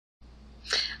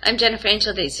I'm Jennifer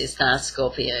Angel. This is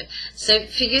Scorpio. So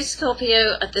for you,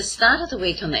 Scorpio, at the start of the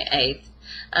week on the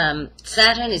 8th,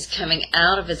 Saturn is coming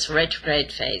out of its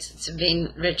retrograde phase. It's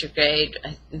been retrograde,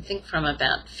 I think, from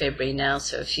about February now,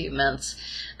 so a few months.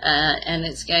 And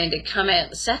it's going to come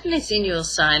out. Saturn is in your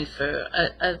sign for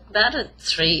about a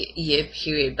 3-year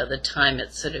period by the time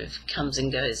it sort of comes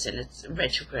and goes, and it's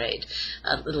retrograde,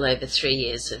 a little over 3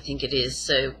 years, I think it is.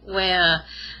 So we're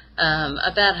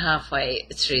about halfway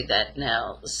through that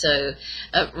now. So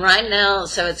right now,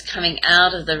 so it's coming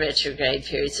out of the retrograde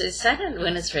period. So Saturn,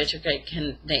 when it's retrograde,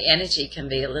 the energy can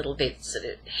be a little bit sort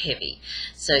of heavy.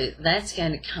 So that's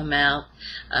going to come out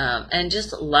and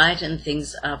just lighten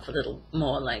things up a little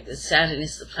more. Like the Saturn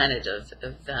is the planet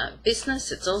of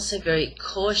business. It's also very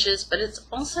cautious, but it's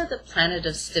also the planet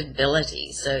of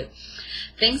stability. So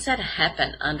things that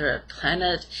happen under a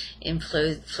planet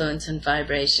influence and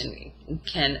vibration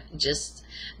can just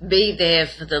be there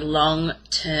for the long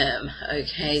term.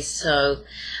 Okay, so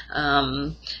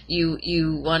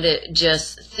you want to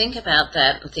just think about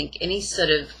that and think any sort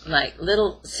of like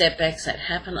little setbacks that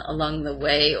happen along the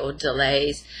way or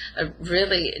delays are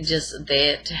really just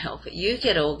there to help you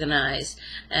get organized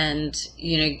and,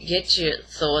 you know, get your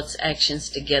thoughts, actions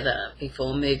together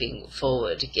before moving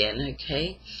forward again.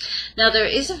 Okay, now there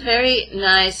is a very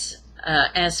nice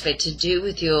aspect to do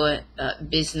with your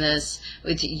business,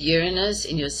 with Uranus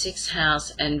in your 6th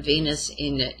house and Venus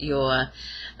in your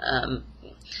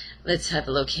let's have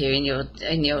a look here, in your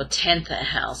 10th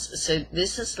house. So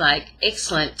this is like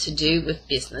excellent to do with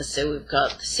business. So we've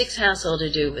got the 6th house all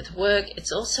to do with work.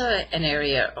 It's also an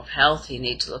area of health. You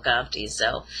need to look after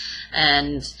yourself.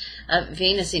 And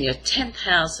Venus in your 10th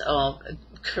house of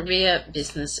career,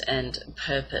 business, and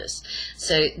purpose.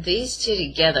 So these two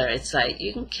together, it's like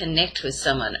you can connect with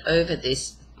someone over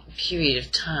this period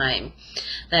of time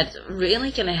that's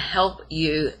really going to help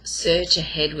you surge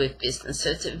ahead with business. So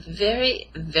it's a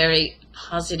very, very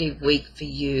positive week for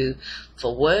you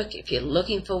for work. If you're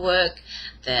looking for work,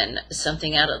 then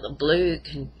something out of the blue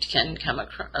can come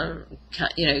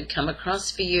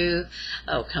across for you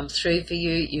or come through for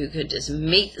you. You could just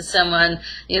meet someone,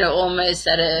 you know, almost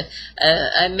at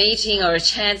a meeting or a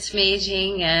chance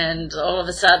meeting, and all of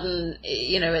a sudden,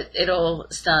 you know, it all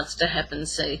starts to happen.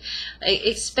 So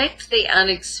expect the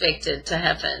unexpected to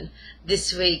happen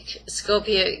this week,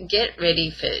 Scorpio. Get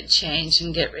ready for change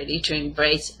and get ready to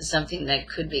embrace something that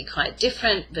could be quite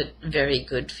different but very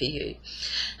good for you.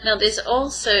 Now there's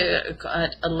also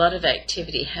quite a lot of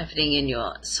activity happening in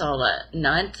your solar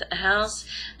 9th house.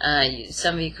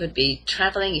 Some of you could be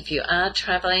traveling. If you are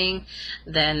traveling,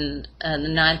 then the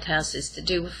 9th house is to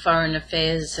do with foreign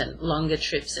affairs and longer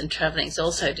trips and traveling. It's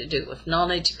also to do with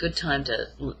knowledge. A good time to,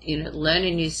 you know, learn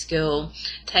a new skill,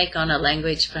 take on a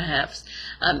language perhaps.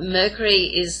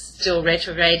 Mercury is still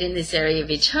retrograde in this area of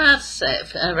your chart, so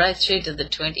right through to the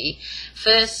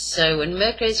 21st. So when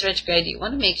Mercury is retrograde, you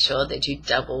want to make sure that you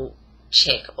double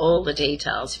check all the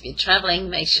details. If you're traveling,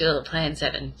 make sure the plans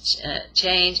haven't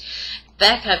changed.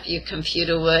 Back up your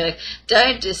computer work.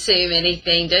 Don't assume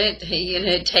anything. Don't, you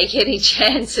know, take any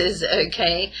chances.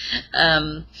 Okay.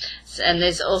 And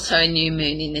there's also a new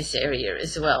moon in this area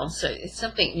as well. So it's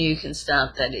something new can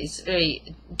start that is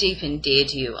very deep and dear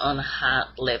to you on a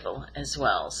heart level as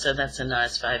well. So that's a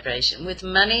nice vibration. With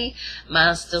money,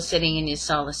 Mars still sitting in your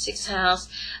solar 6th house.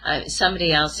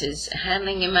 Somebody else is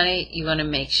handling your money. You want to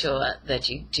make sure that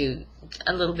you do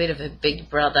a little bit of a big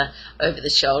brother over the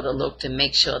shoulder look to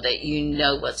make sure that you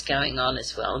know what's going on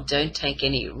as well. Don't take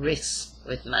any risks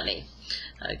with money.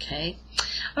 Okay.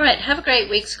 All right. Have a great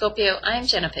week, Scorpio. I'm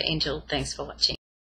Jennifer Angel. Thanks for watching.